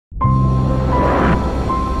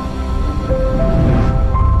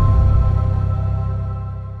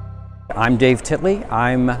I'm Dave Titley.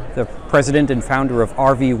 I'm the president and founder of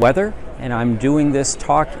RVWeather, and I'm doing this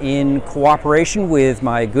talk in cooperation with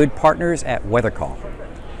my good partners at HazardCall.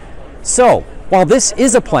 So, while this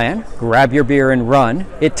is a plan, grab your beer and run,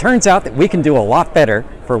 it turns out that we can do a lot better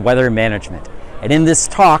for weather management. And in this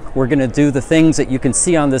talk, we're going to do the things that you can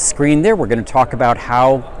see on the screen there. We're going to talk about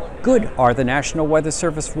how good are the National Weather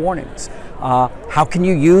Service warnings. How can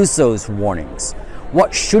you use those warnings?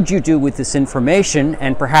 What should you do with this information?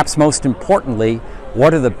 And perhaps most importantly,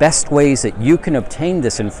 what are the best ways that you can obtain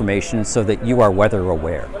this information so that you are weather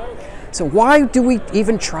aware? So why do we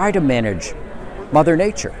even try to manage Mother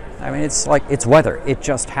Nature? I mean, it's weather. It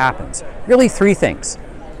just happens. Really three things.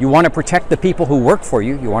 You want to protect the people who work for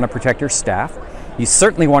you. You want to protect your staff. You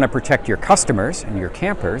certainly want to protect your customers and your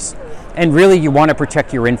campers. And really you want to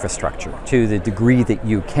protect your infrastructure to the degree that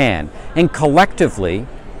you can. And collectively,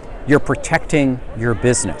 you're protecting your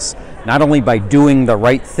business, not only by doing the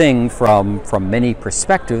right thing from many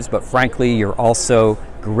perspectives, but frankly, you're also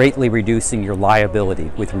greatly reducing your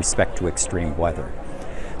liability with respect to extreme weather.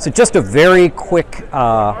 So just a very quick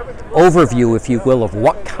overview, if you will, of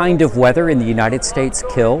what kind of weather in the United States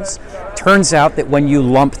kills. Turns out that when you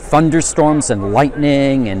lump thunderstorms and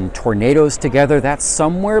lightning and tornadoes together, that's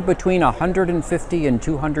somewhere between 150 and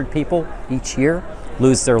 200 people each year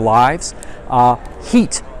lose their lives.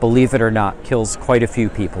 Heat, believe it or not, kills quite a few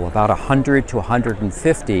people, about 100 to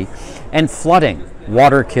 150. And flooding,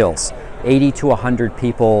 water kills 80 to 100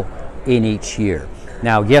 people in each year.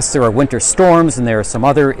 Now, yes, there are winter storms and there are some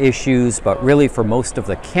other issues, but really for most of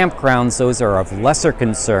the campgrounds, those are of lesser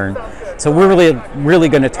concern. So we're really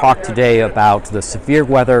going to talk today about the severe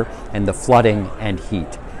weather and the flooding and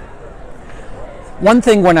heat. One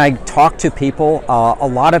thing when I talk to people, a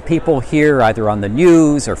lot of people hear either on the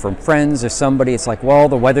news or from friends or somebody, it's like, well,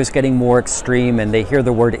 the weather's getting more extreme, and they hear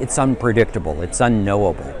the word, it's unpredictable, it's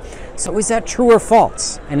unknowable. So is that true or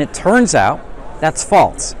false? And it turns out that's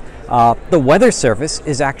false. The Weather Service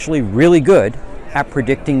is actually really good at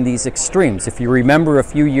predicting these extremes. If you remember a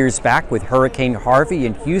few years back with Hurricane Harvey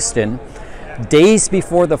in Houston, days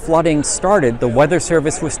before the flooding started, the Weather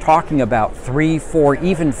Service was talking about 3, 4,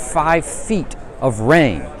 even 5 feet of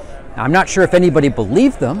rain. Now, I'm not sure if anybody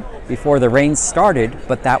believed them before the rain started,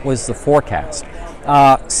 but that was the forecast.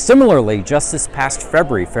 Similarly, just this past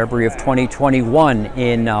February of 2021,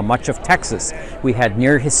 in much of Texas, we had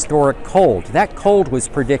near historic cold. That cold was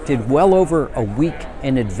predicted well over a week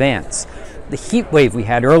in advance. The heat wave we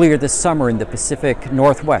had earlier this summer in the Pacific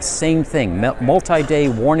Northwest, same thing, multi-day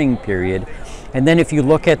warning period. And then if you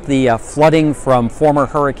look at the flooding from former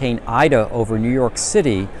Hurricane Ida over New York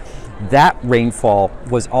City, that rainfall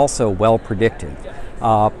was also well predicted.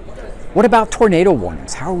 What about tornado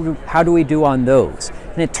warnings? How do we do on those?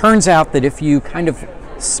 And it turns out that if you kind of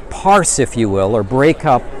parse, if you will, or break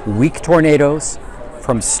up weak tornadoes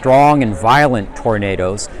from strong and violent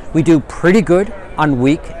tornadoes, we do pretty good on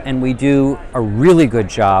weak, and we do a really good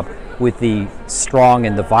job with the strong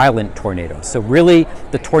and the violent tornadoes. So really,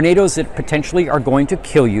 the tornadoes that potentially are going to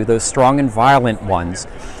kill you, those strong and violent ones,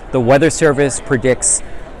 the Weather Service predicts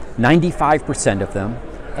 95% of them,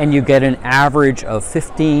 and you get an average of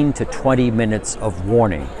 15 to 20 minutes of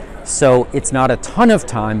warning. So it's not a ton of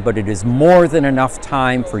time, but it is more than enough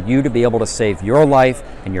time for you to be able to save your life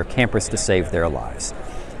and your campers to save their lives.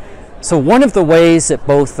 So one of the ways that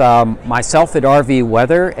both myself at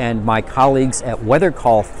RVWeather and my colleagues at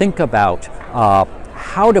HazardCall think about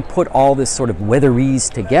how to put all this sort of weatherese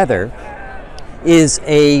together is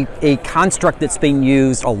a construct that's being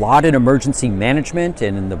used a lot in emergency management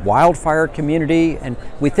and in the wildfire community, and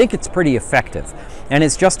we think it's pretty effective. And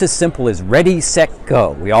it's just as simple as ready, set,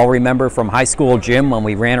 go. We all remember from high school gym when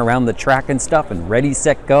we ran around the track and stuff, and ready,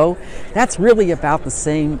 set, go. That's really about the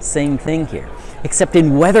same thing here. Except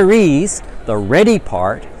in weatherese, the ready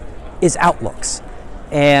part is outlooks.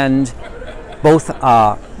 And both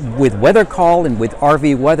with HazardCall and with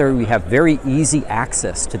RVWeather, we have very easy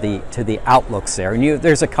access to the outlooks there. And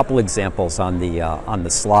there's a couple examples on the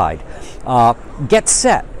slide. Get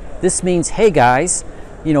set. This means, hey guys,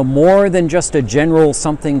 more than just a general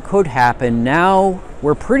something could happen. Now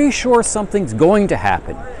we're pretty sure something's going to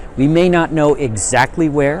happen. We may not know exactly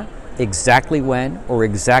where, exactly when, or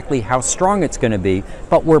exactly how strong it's going to be,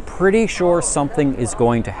 but we're pretty sure something is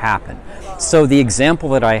going to happen. So the example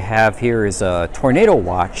that I have here is a tornado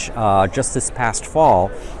watch just this past fall,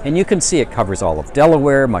 and you can see it covers all of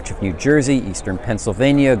Delaware, much of New Jersey, eastern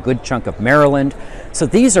Pennsylvania, a good chunk of Maryland. So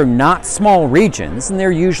these are not small regions, and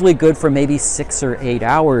they're usually good for maybe 6 or 8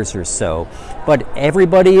 hours or so, but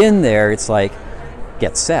everybody in there, it's like,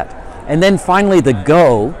 get set. And then finally the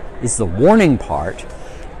go is the warning part.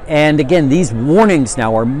 And again, these warnings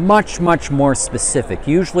now are much more specific.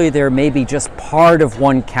 Usually they're maybe just part of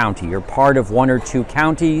one county or part of one or two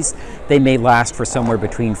counties. They may last for somewhere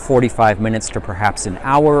between 45 minutes to perhaps an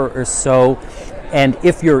hour or so. And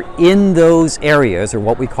if you're in those areas, or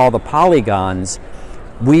what we call the polygons,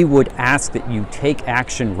 we would ask that you take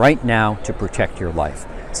action right now to protect your life.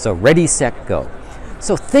 So ready, set, go.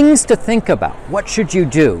 So things to think about. What should you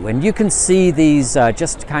do? And you can see these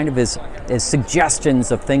just kind of as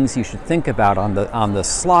suggestions of things you should think about on the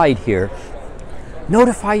slide here.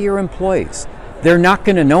 Notify your employees. They're not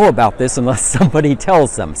going to know about this unless somebody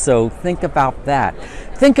tells them. So think about that.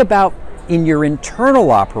 Think about in your internal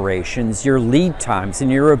operations, your lead times and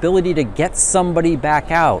your ability to get somebody back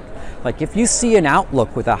out. Like if you see an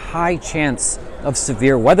outlook with a high chance of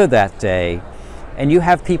severe weather that day, and you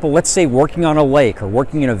have people, let's say, working on a lake or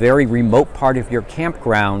working in a very remote part of your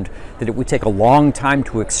campground that it would take a long time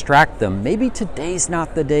to extract them, maybe today's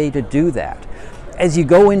not the day to do that. As you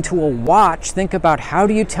go into a watch, think about how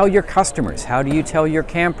do you tell your customers? How do you tell your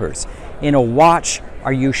campers? In a watch,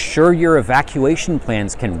 are you sure your evacuation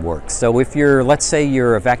plans can work? So if let's say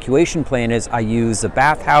your evacuation plan is I use the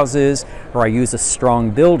bathhouses or I use a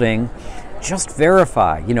strong building, just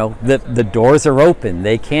verify, the doors are open,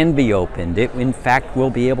 they can be opened. It, in fact, will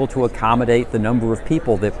be able to accommodate the number of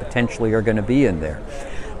people that potentially are going to be in there.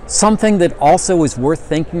 Something that also is worth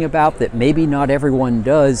thinking about that maybe not everyone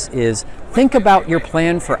does is think about your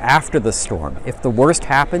plan for after the storm. If the worst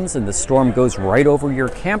happens and the storm goes right over your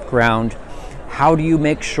campground, how do you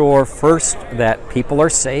make sure first that people are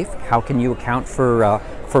safe? How can you account for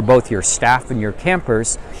both your staff and your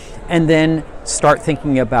campers? And then start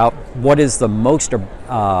thinking about what is the most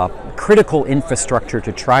critical infrastructure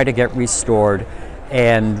to try to get restored,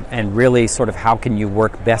 and really sort of how can you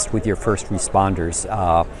work best with your first responders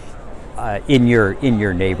in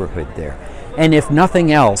your neighborhood there. And if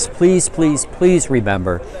nothing else, please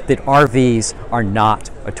remember that RVs are not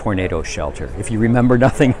a tornado shelter. If you remember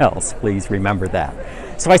nothing else, please remember that.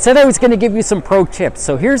 So I said I was going to give you some pro tips.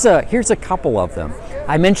 So here's a couple of them.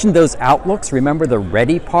 I mentioned those outlooks. Remember the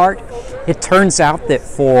ready part? It turns out that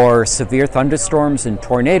for severe thunderstorms and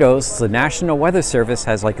tornadoes, the National Weather Service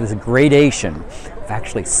has like this gradation of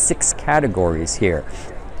actually 6 categories here.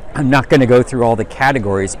 I'm not going to go through all the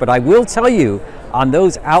categories, but I will tell you on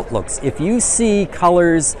those outlooks, if you see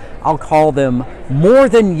colors, I'll call them more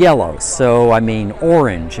than yellow, so I mean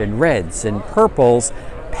orange and reds and purples,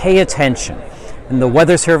 pay attention. And the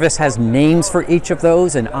Weather Service has names for each of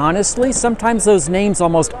those, and honestly, sometimes those names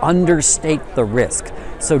almost understate the risk.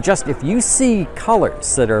 So just if you see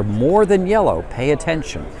colors that are more than yellow, pay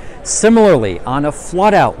attention. Similarly, on a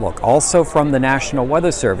flood outlook, also from the National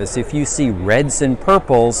Weather Service, if you see reds and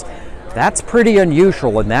purples, that's pretty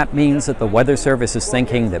unusual, and that means that the Weather Service is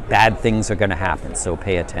thinking that bad things are going to happen, so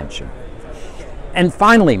pay attention. And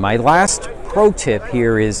finally, my last pro tip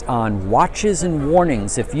here is on watches and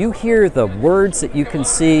warnings. If you hear the words that you can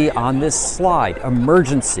see on this slide,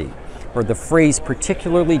 emergency, or the phrase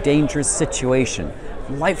particularly dangerous situation,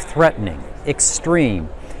 life-threatening, extreme,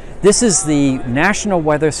 this is the National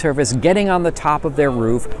Weather Service getting on the top of their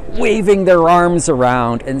roof, waving their arms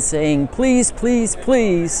around and saying, please, please,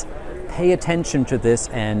 please, pay attention to this,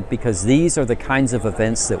 and because these are the kinds of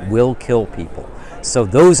events that will kill people. So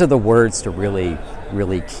those are the words to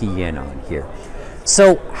really key in on here.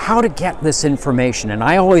 So how to get this information? And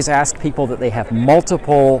I always ask people that they have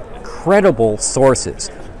multiple credible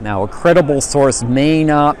sources. Now, a credible source may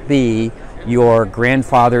not be your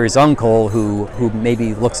grandfather's uncle who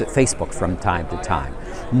maybe looks at Facebook from time to time.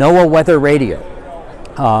 NOAA Weather Radio.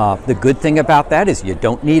 The good thing about that is you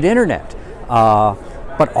don't need internet.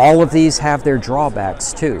 But all of these have their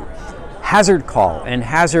drawbacks too. Hazard Call and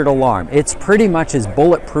Hazard Alarm. It's pretty much as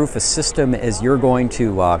bulletproof a system as you're going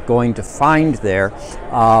to find there.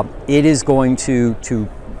 It is going to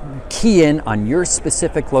key in on your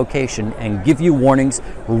specific location and give you warnings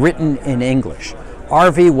written in English.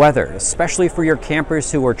 RV weather, especially for your campers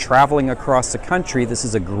who are traveling across the country, this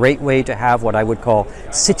is a great way to have what I would call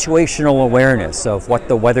situational awareness of what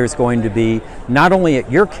the weather is going to be, not only at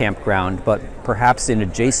your campground, but perhaps in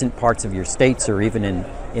adjacent parts of your states or even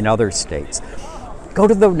in other states. Go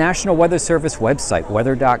to the National Weather Service website,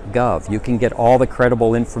 weather.gov. You can get all the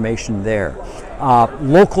credible information there.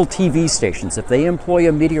 Local TV stations, if they employ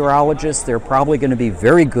a meteorologist, they're probably going to be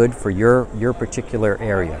very good for your particular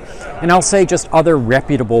area. And I'll say just other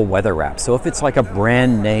reputable weather apps. So if it's like a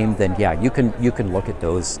brand name, then yeah, you can look at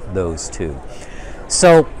those too.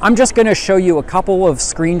 So I'm just going to show you a couple of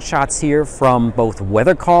screenshots here from both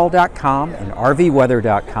weathercall.com and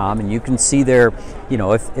rvweather.com, and you can see there, you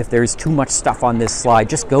know, if there's too much stuff on this slide,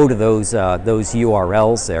 just go to those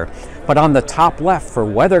URLs there. But on the top left for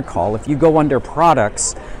WeatherCall, if you go under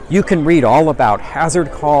products, you can read all about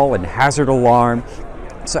HazardCall and Hazard Alarm.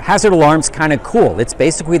 So Hazard Alarm's kind of cool. It's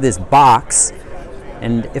basically this box.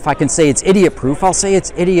 And if I can say it's idiot-proof, I'll say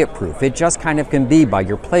it's idiot-proof. It just kind of can be by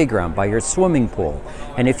your playground, by your swimming pool.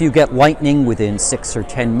 And if you get lightning within 6 or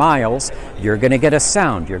 10 miles, you're going to get a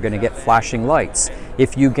sound. You're going to get flashing lights.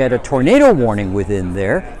 If you get a tornado warning within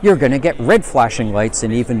there, you're going to get red flashing lights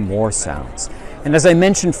and even more sounds. And as I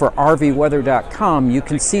mentioned for RVweather.com, you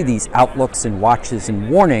can see these outlooks and watches and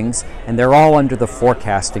warnings, and they're all under the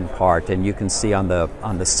forecasting part. And you can see on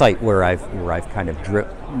the site where I've kind of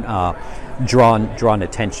drawn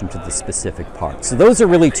attention to the specific part. So those are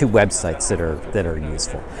really two websites that are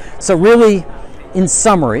useful. So really, in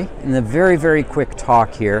summary, in a very, very quick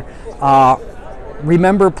talk here,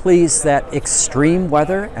 remember please that extreme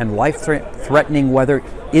weather and life-threatening weather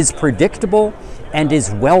is predictable and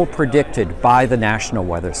is well predicted by the National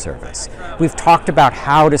Weather Service. We've talked about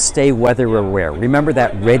how to stay weather aware. Remember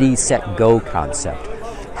that ready, set, go concept.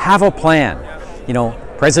 Have a plan. You know,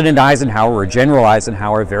 President Eisenhower, or General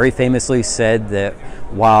Eisenhower, very famously said that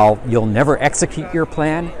while you'll never execute your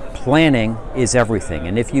plan, planning is everything.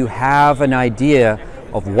 And if you have an idea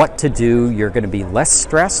of what to do, you're going to be less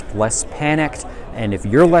stressed, less panicked, and if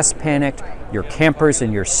you're less panicked, your campers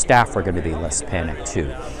and your staff are going to be less panicked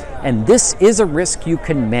too. And this is a risk you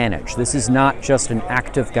can manage. This is not just an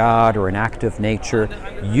act of God or an act of nature.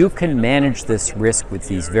 You can manage this risk with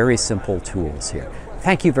these very simple tools here.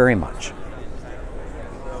 Thank you very much.